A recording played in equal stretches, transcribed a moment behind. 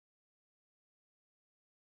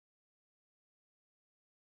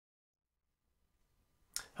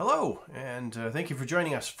Hello, and thank you for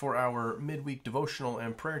joining us for our midweek devotional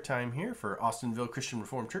and prayer time here for Austinville Christian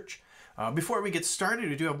Reformed Church. Before we get started,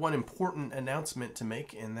 we do have one important announcement to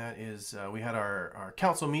make, and that is we had our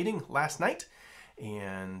council meeting last night,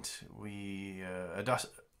 and we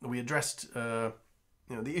addressed the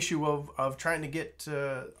issue of trying to get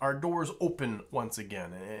our doors open once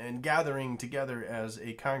again and gathering together as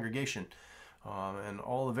a congregation. And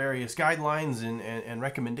all the various guidelines and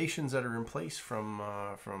recommendations that are in place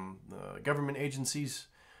from government agencies,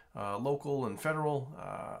 local and federal,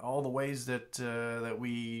 all the ways that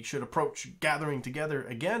we should approach gathering together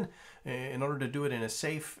again in order to do it in a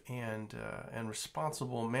safe and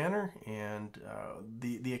responsible manner. And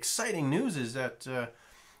the exciting news is that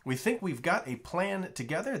we think we've got a plan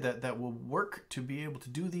together that will work to be able to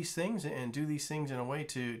do these things and do these things in a way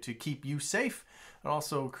to keep you safe and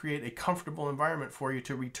also create a comfortable environment for you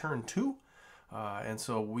to return to. And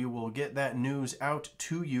so we will get that news out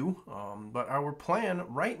to you. But our plan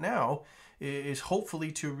right now is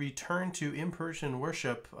hopefully to return to in-person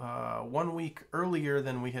worship 1 week earlier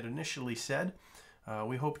than we had initially said.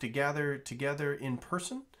 We hope to gather together in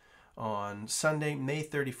person on Sunday, May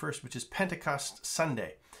 31st, which is Pentecost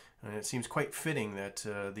Sunday. And it seems quite fitting that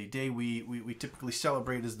the day we typically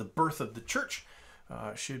celebrate as the birth of the church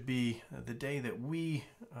should be the day that we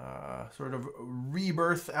sort of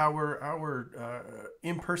rebirth our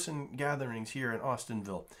in-person gatherings here in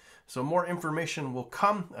Austinville. So more information will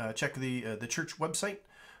come. Check the church website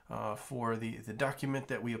for the document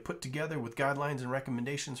that we have put together with guidelines and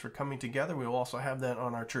recommendations for coming together. We will also have that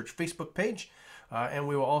on our church Facebook page. And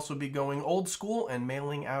we will also be going old school and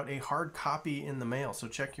mailing out a hard copy in the mail. So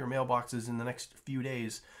check your mailboxes in the next few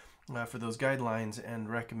days for those guidelines and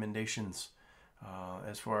recommendations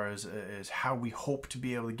as far as how we hope to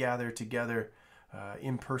be able to gather together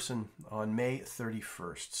in person on May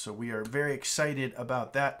 31st. So we are very excited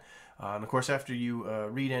about that. And of course, after you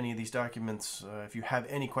read any of these documents, if you have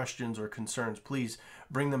any questions or concerns, please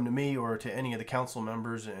bring them to me or to any of the council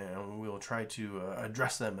members, and we will try to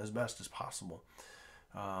address them as best as possible.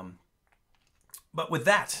 But with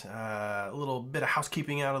that, a little bit of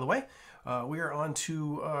housekeeping out of the way, we are on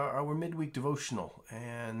to our midweek devotional.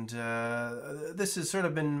 And this has sort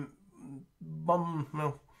of been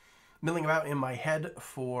milling about in my head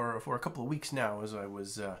for a couple of weeks now as I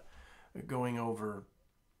was going over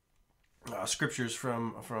scriptures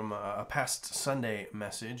from a past Sunday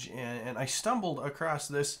message, and I stumbled across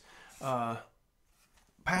this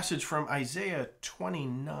passage from Isaiah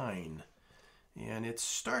 29, and it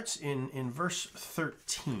starts in verse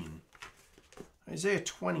 13. Isaiah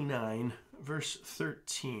 29, verse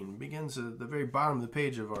 13 begins at the very bottom of the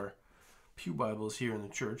page of our pew Bibles here in the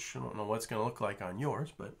church. I don't know what it's going to look like on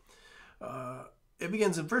yours, but it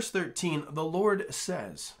begins in verse 13. The Lord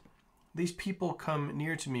says, "These people come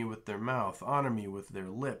near to me with their mouth, honor me with their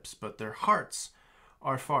lips, but their hearts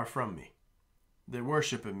are far from me. Their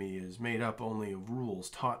worship of me is made up only of rules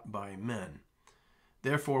taught by men.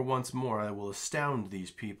 Therefore, once more I will astound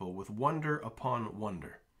these people with wonder upon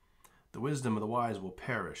wonder. The wisdom of the wise will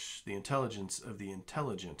perish. The intelligence of the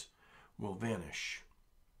intelligent will vanish."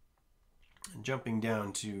 And jumping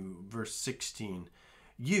down to verse 16,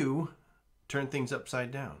 "You turn things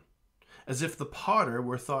upside down, as if the potter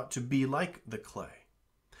were thought to be like the clay.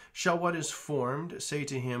 Shall what is formed say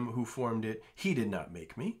to him who formed it, he did not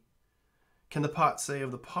make me? Can the pot say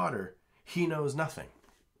of the potter, he knows nothing?"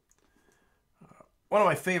 One of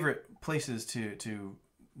my favorite places to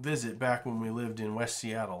visit back when we lived in West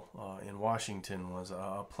Seattle in Washington was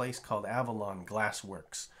a place called Avalon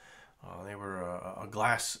Glassworks. They were a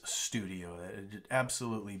glass studio that did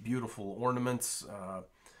absolutely beautiful ornaments,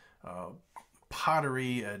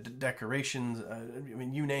 pottery, decorations, I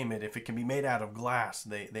mean, you name it. If it can be made out of glass,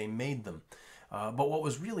 they made them. But what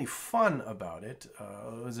was really fun about it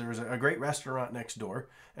was there was a great restaurant next door,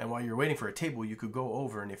 and while you were waiting for a table, you could go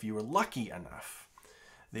over, and if you were lucky enough,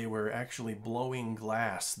 they were actually blowing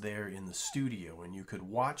glass there in the studio, and you could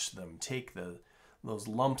watch them take those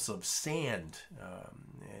lumps of sand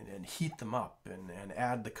and heat them up and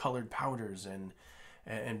add the colored powders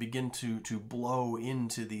and begin to blow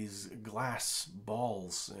into these glass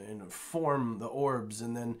balls and form the orbs,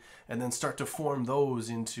 and then start to form those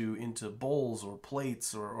into bowls or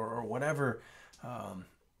plates or whatever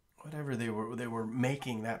they were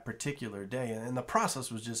making that particular day. And the process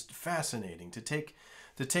was just fascinating to take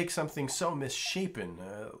something so misshapen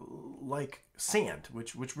like sand,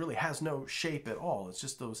 which really has no shape at all. It's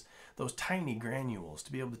just those tiny granules,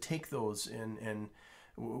 to be able to take those and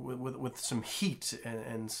with some heat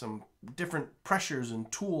and some different pressures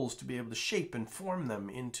and tools to be able to shape and form them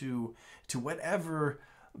into whatever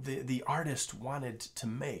the artist wanted to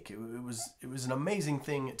make. It was an amazing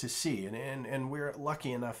thing to see, and we're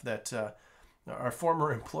lucky enough that our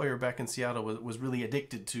former employer back in Seattle was really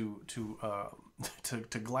addicted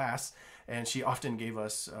to glass, and she often gave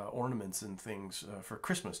us ornaments and things for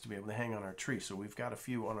Christmas to be able to hang on our tree. So we've got a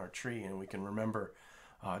few on our tree, and we can remember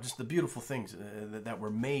just the beautiful things that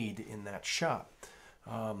were made in that shop.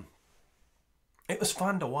 It was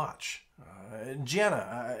fun to watch.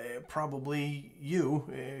 Jana, probably you,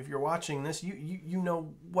 if you're watching this, you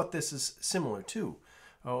know what this is similar to,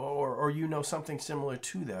 or you know something similar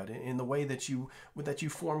to that in the way that you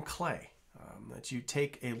form clay, that you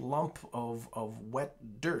take a lump of wet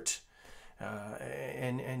dirt,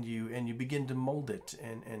 and you begin to mold it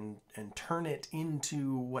and turn it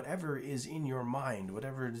into whatever is in your mind,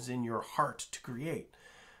 whatever is in your heart to create.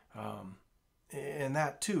 And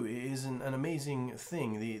that too is an amazing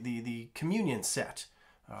thing. The communion set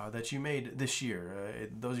that you made this year.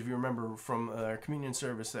 Those of you remember from our communion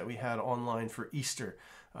service that we had online for Easter,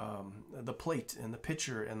 the plate and the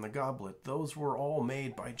pitcher and the goblet, those were all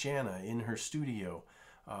made by Jana in her studio,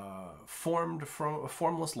 formed from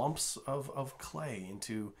formless lumps of clay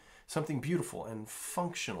into something beautiful and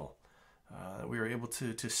functional. We were able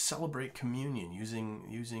to celebrate communion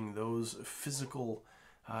using those physical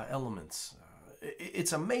elements.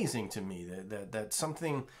 It's amazing to me that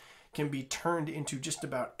something can be turned into just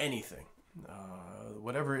about anything,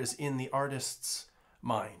 whatever is in the artist's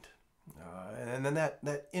mind, and then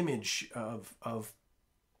that image of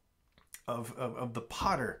the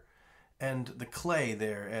potter and the clay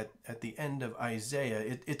there at the end of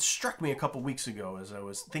Isaiah. It struck me a couple weeks ago as I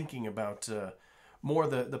was thinking about more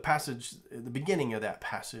the passage, the beginning of that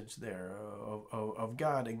passage there of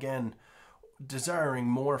God again desiring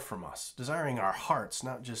more from us, desiring our hearts,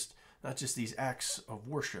 not just these acts of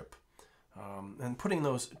worship, and putting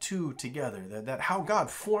those two together, that how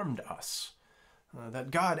God formed us,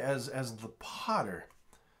 that God as the potter,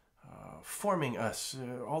 forming us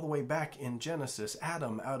all the way back in Genesis,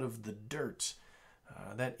 Adam out of the dirt,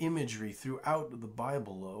 that imagery throughout the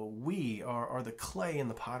Bible. We are the clay in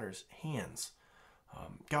the potter's hands.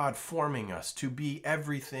 God forming us to be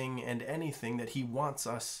everything and anything that he wants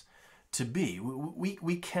us to be.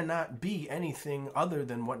 We cannot be anything other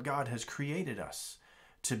than what God has created us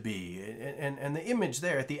to be. And the image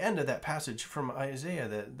there at the end of that passage from Isaiah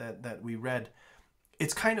that we read,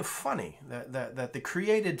 it's kind of funny that the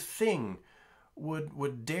created thing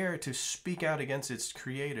would dare to speak out against its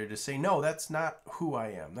creator, to say, no, that's not who I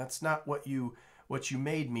am. That's not what you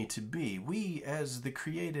made me to be. We, as the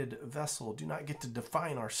created vessel, do not get to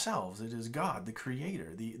define ourselves. It is God, the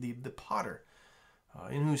creator, the potter,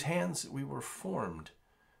 in whose hands we were formed.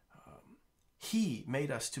 He made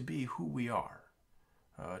us to be who we are,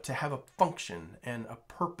 to have a function and a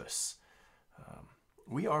purpose.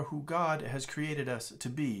 We are who God has created us to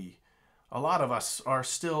be. A lot of us are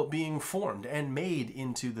still being formed and made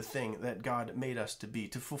into the thing that God made us to be,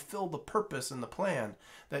 to fulfill the purpose and the plan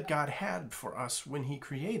that God had for us when he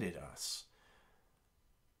created us.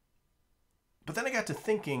 But then I got to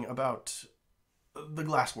thinking about the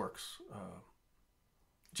glassworks,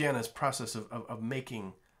 Jana's process of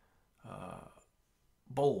making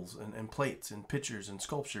bowls and plates and pitchers and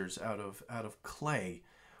sculptures out of clay,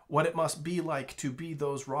 what it must be like to be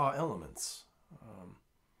those raw elements.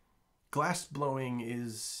 Glass blowing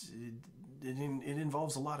it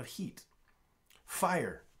involves a lot of heat,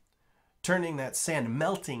 fire, turning that sand,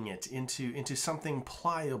 melting it into something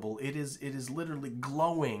pliable. It is literally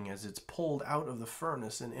glowing as it's pulled out of the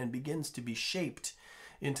furnace and begins to be shaped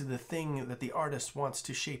into the thing that the artist wants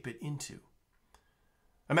to shape it into.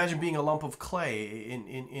 Imagine being a lump of clay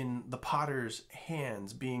in the potter's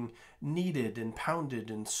hands, being kneaded and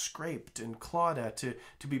pounded and scraped and clawed at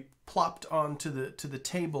to be plopped onto the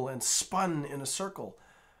table and spun in a circle,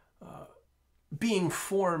 being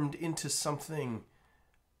formed into something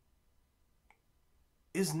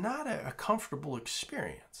is not a comfortable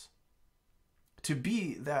experience. To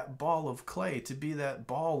be that ball of clay, to be that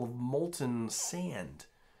ball of molten sand,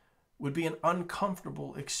 would be an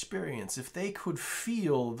uncomfortable experience. If they could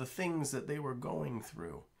feel the things that they were going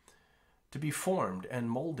through, to be formed and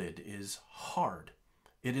molded is hard.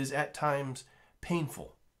 It is at times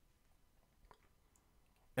painful.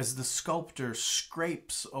 As the sculptor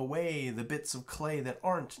scrapes away the bits of clay that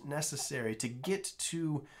aren't necessary to get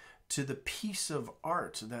to the piece of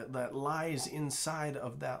art that lies inside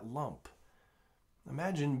of that lump.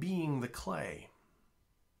 Imagine being the clay.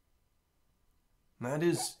 That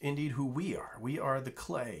is indeed who we are. We are the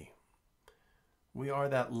clay. We are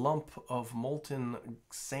that lump of molten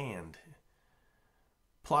sand,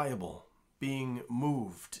 pliable, being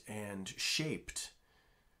moved and shaped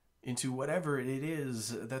into whatever it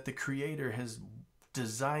is that the Creator has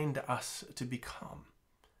designed us to become.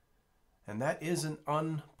 And that is an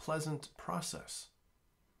unpleasant process.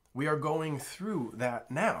 We are going through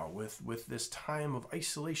that now with this time of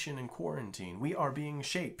isolation and quarantine. We are being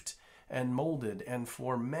shaped and molded, and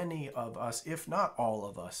for many of us, if not all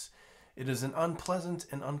of us, it is an unpleasant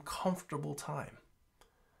and uncomfortable time.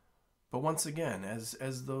 But once again,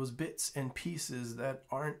 as those bits and pieces that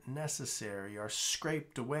aren't necessary are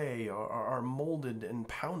scraped away, or are molded and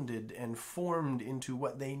pounded and formed into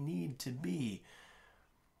what they need to be,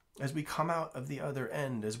 as we come out of the other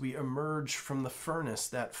end, as we emerge from the furnace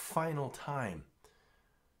that final time,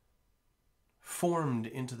 formed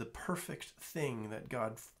into the perfect thing that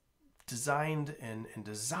God designed and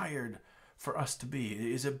desired for us to be, it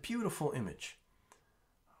is a beautiful image.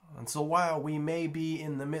 And so while we may be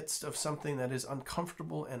in the midst of something that is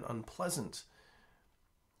uncomfortable and unpleasant,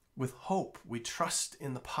 with hope we trust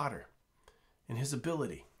in the potter, in his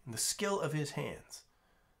ability, in the skill of his hands,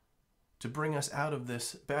 to bring us out of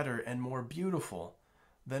this better and more beautiful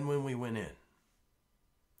than when we went in.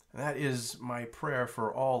 And that is my prayer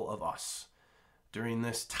for all of us during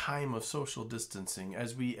this time of social distancing,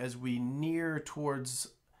 as we near towards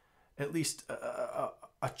at least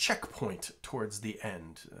a checkpoint towards the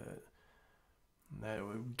end, that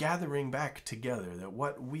we're gathering back together, that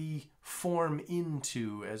what we form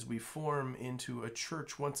into as we form into a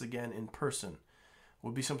church once again in person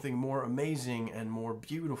will be something more amazing and more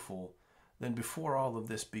beautiful than before all of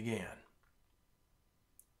this began.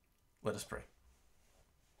 Let us pray.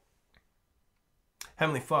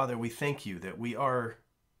 Heavenly Father, we thank you that we are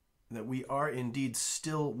indeed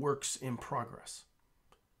still works in progress.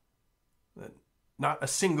 That not a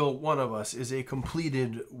single one of us is a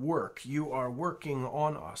completed work. You are working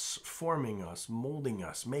on us, forming us, molding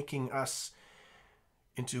us, making us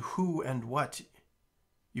into who and what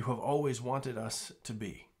you have always wanted us to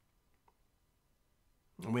be.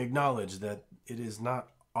 And we acknowledge that it is not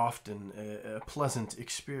often a pleasant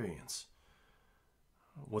experience.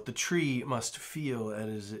 What the tree must feel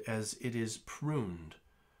as it is pruned,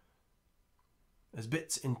 as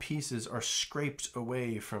bits and pieces are scraped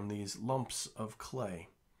away from these lumps of clay,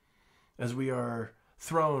 as we are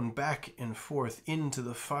thrown back and forth into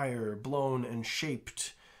the fire, blown and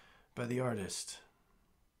shaped by the artist.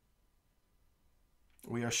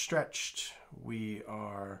 We are stretched, we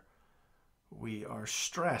are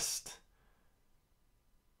stressed,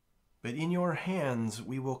 but in your hands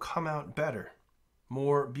we will come out better,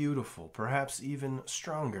 more beautiful, perhaps even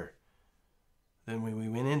stronger than when we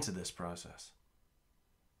went into this process.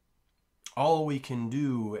 All we can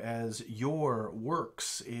do as your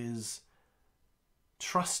works is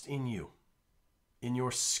trust in you, in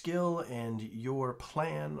your skill and your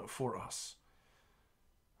plan for us.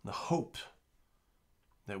 The hope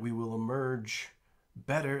that we will emerge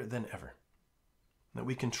better than ever. That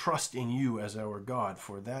we can trust in you as our God,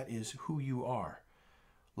 for that is who you are,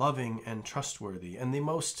 loving and trustworthy, and the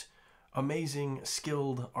most amazing,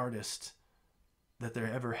 skilled artist that there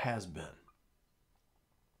ever has been.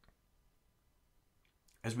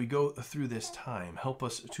 As we go through this time, help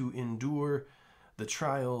us to endure the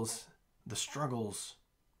trials, the struggles.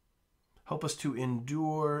 Help us to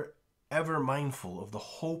endure ever mindful of the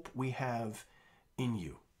hope we have in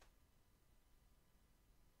you.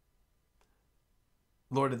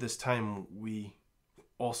 Lord, at this time, we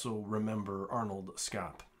also remember Arnold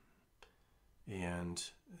Scott and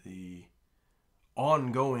the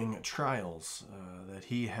ongoing trials that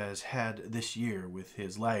he has had this year with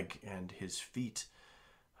his leg and his feet,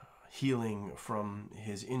 healing from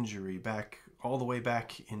his injury all the way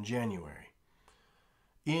back in January.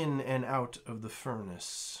 In and out of the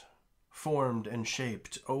furnace, formed and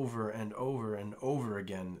shaped over and over and over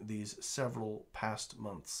again these several past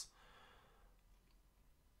months.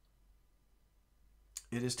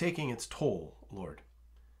 It is taking its toll, Lord.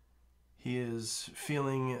 He is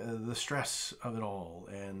feeling the stress of it all,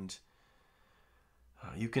 and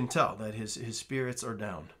you can tell that his spirits are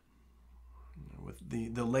down. With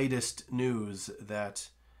the latest news that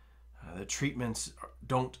the treatments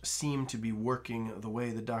don't seem to be working the way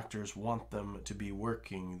the doctors want them to be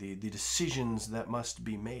working, the decisions that must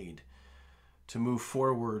be made to move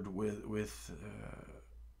forward with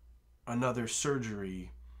another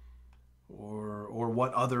surgery, or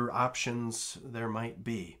what other options there might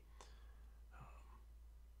be.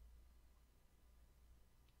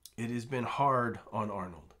 It has been hard on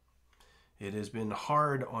Arnold. It has been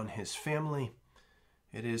hard on his family.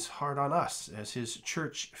 It is hard on us as his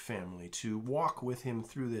church family to walk with him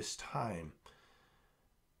through this time.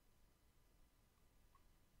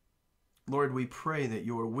 Lord, we pray that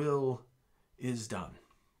your will is done.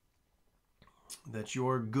 that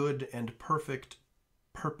your good and perfect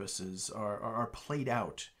purposes are played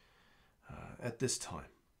out at this time.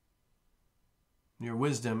 Your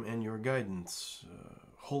wisdom and your guidance.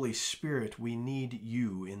 Holy Spirit, we need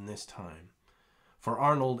you in this time. For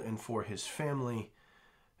Arnold and for his family,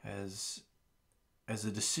 as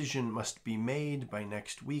a decision must be made by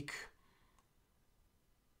next week,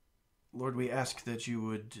 Lord, we ask that you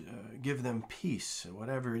would give them peace,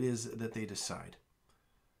 whatever it is that they decide.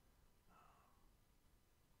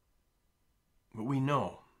 But we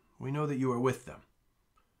know that you are with them,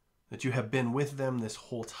 that you have been with them this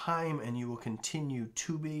whole time, and you will continue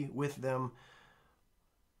to be with them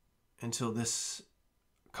until this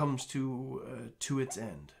comes to its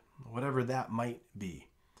end, whatever that might be.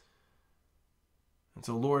 And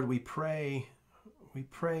so, Lord, we pray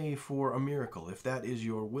for a miracle, if that is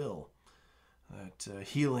your will, that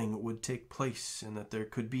healing would take place and that there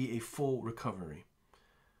could be a full recovery.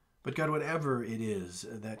 But God, whatever it is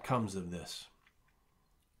that comes of this,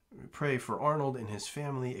 we pray for Arnold and his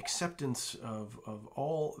family, acceptance of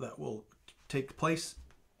all that will take place,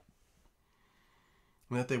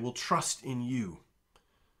 and that they will trust in you,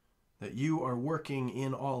 that you are working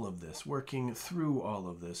in all of this, working through all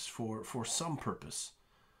of this for some purpose.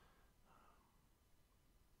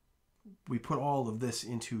 We put all of this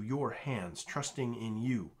into your hands, trusting in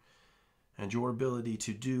you and your ability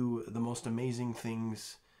to do the most amazing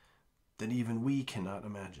things that even we cannot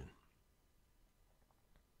imagine.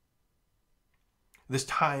 This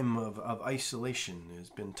time of isolation has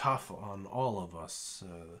been tough on all of us.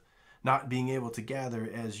 Not being able to gather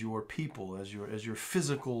as your people, as your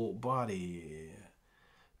physical body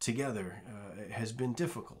together has been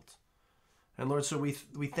difficult. And Lord, so we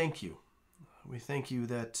thank you. We thank you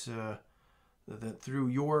that through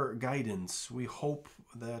your guidance, we hope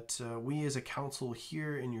that we as a council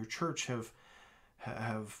here in your church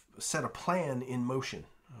have set a plan in motion,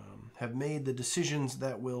 have made the decisions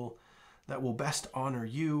that will best honor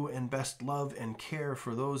you and best love and care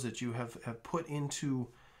for those that you have put into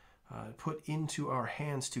our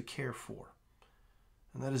hands to care for.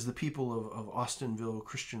 And that is the people of Austinville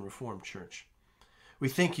Christian Reformed Church. We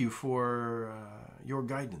thank you for your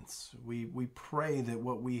guidance. We pray that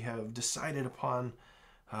what we have decided upon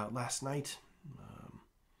last night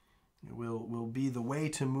will be the way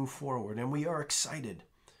to move forward. And we are excited.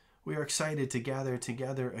 We are excited to gather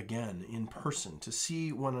together again in person, to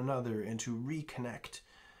see one another and to reconnect.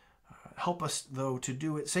 Help us, though, to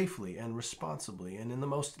do it safely and responsibly and in the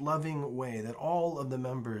most loving way, that all of the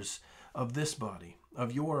members of this body,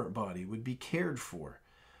 of your body, would be cared for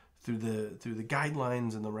through the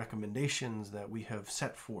guidelines and the recommendations that we have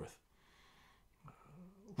set forth.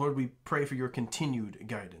 Lord, we pray for your continued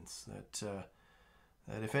guidance, that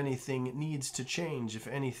if anything needs to change, if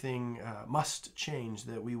anything must change,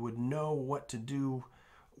 that we would know what to do,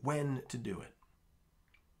 when to do it.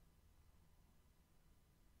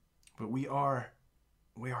 But we are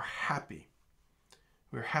happy.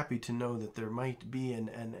 We're happy to know that there might be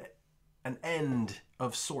an end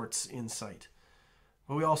of sorts in sight.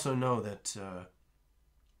 But we also know that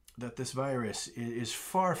this virus is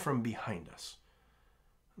far from behind us.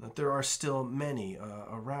 That there are still many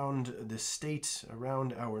around this state,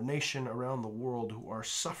 around our nation, around the world who are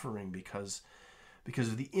suffering because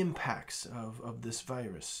of the impacts of this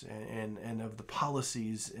virus and of the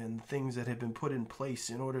policies and things that have been put in place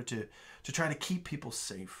in order to try to keep people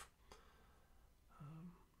safe.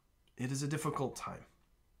 It is a difficult time.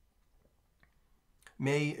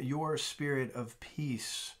 May your spirit of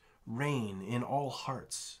peace reign in all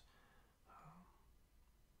hearts.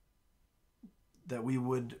 That we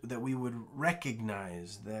would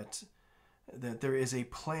recognize that there is a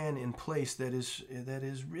plan in place that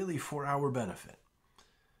is really for our benefit.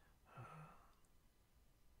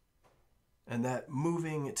 And that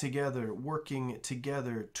moving together, working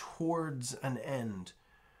together towards an end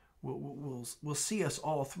will see us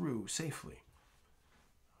all through safely.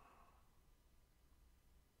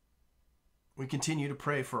 We continue to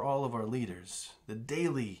pray for all of our leaders, the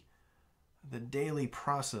daily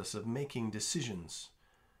process of making decisions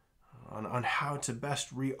on how to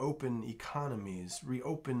best reopen economies,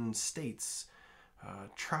 reopen states,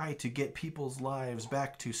 try to get people's lives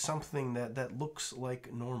back to something that looks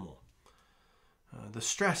like normal. The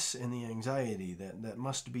stress and the anxiety that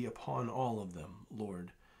must be upon all of them,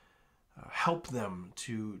 Lord. Help them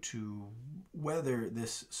to weather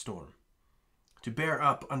this storm, to bear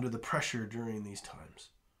up under the pressure during these times.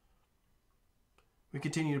 We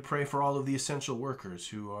continue to pray for all of the essential workers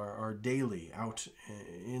who are daily out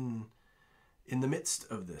in the midst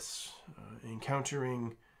of this,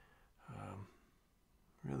 encountering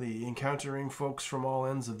really encountering folks from all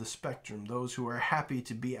ends of the spectrum, those who are happy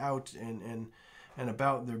to be out and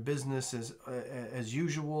about their business as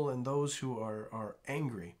usual, and those who are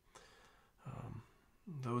angry,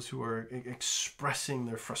 those who are expressing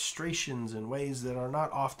their frustrations in ways that are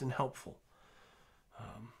not often helpful,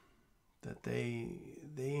 that they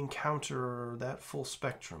encounter that full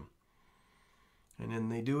spectrum, and then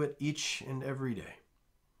they do it each and every day.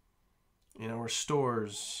 In our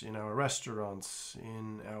stores, in our restaurants,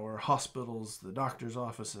 in our hospitals, the doctor's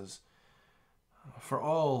offices, for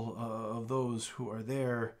all of those who are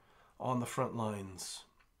there on the front lines.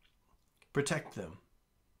 Protect them.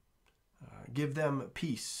 Give them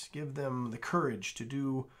peace. Give them the courage to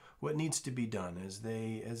do what needs to be done as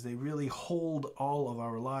they really hold all of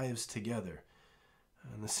our lives together.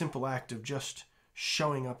 And the simple act of just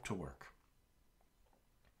showing up to work.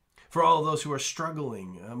 For all of those who are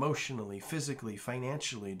struggling emotionally, physically,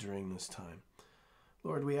 financially during this time,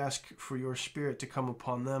 Lord, we ask for your Spirit to come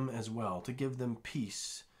upon them as well, to give them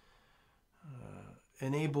peace.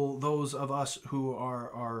 Enable those of us who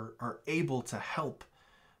are able to help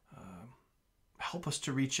us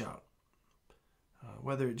to reach out,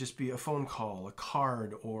 whether it just be a phone call, a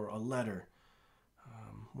card, or a letter,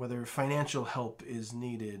 whether financial help is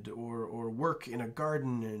needed or work in a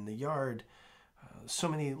garden, in the yard. So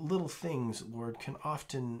many little things, Lord, can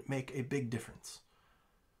often make a big difference.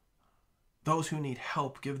 Those who need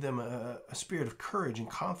help, give them a spirit of courage and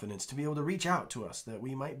confidence to be able to reach out to us, that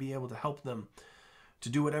we might be able to help them to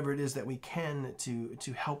do whatever it is that we can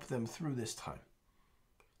to help them through this time.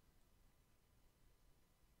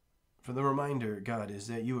 For the reminder, God, is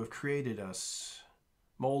that you have created us,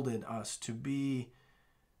 molded us to be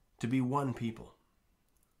one people,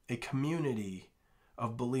 a community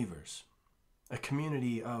of believers, a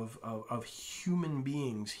community of human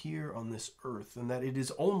beings here on this earth, and that it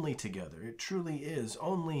is only together, it truly is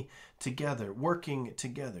only together, working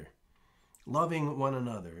together, loving one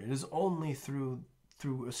another. It is only through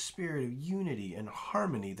a spirit of unity and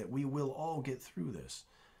harmony that we will all get through this.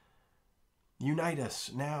 Unite us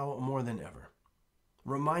now more than ever.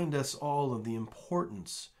 Remind us all of the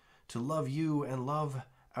importance to love you and love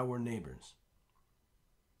our neighbors.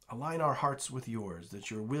 Align our hearts with yours,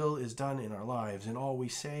 that your will is done in our lives, in all we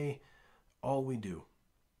say, all we do.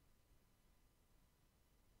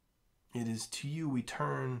 It is to you we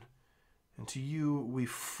turn, and to you we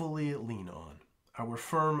fully lean on, our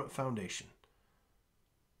firm foundation.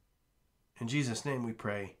 In Jesus' name we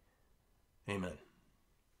pray, amen.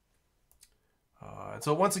 And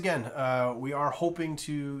so once again, we are hoping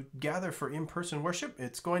to gather for in-person worship.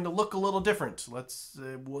 It's going to look a little different.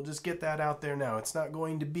 We'll just get that out there now. It's not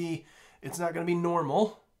going to be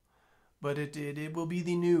normal, but it will be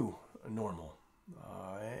the new normal.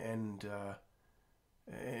 And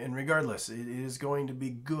regardless, it is going to be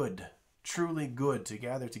good, truly good, to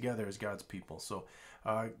gather together as God's people. So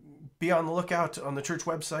be on the lookout on the church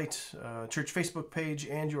website, church Facebook page,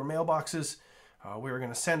 and your mailboxes. We're going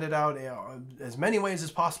to send it out as many ways as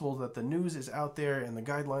possible, that the news is out there and the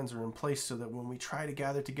guidelines are in place, so that when we try to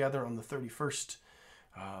gather together on the 31st,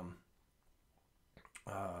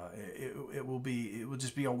 it will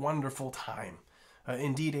just be a wonderful time,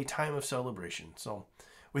 indeed a time of celebration. So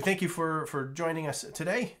we thank you for joining us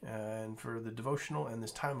today and for the devotional and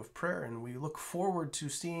this time of prayer, and we look forward to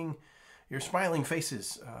seeing your smiling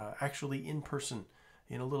faces actually in person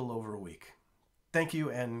in a little over a week. Thank you,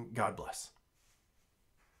 and God bless.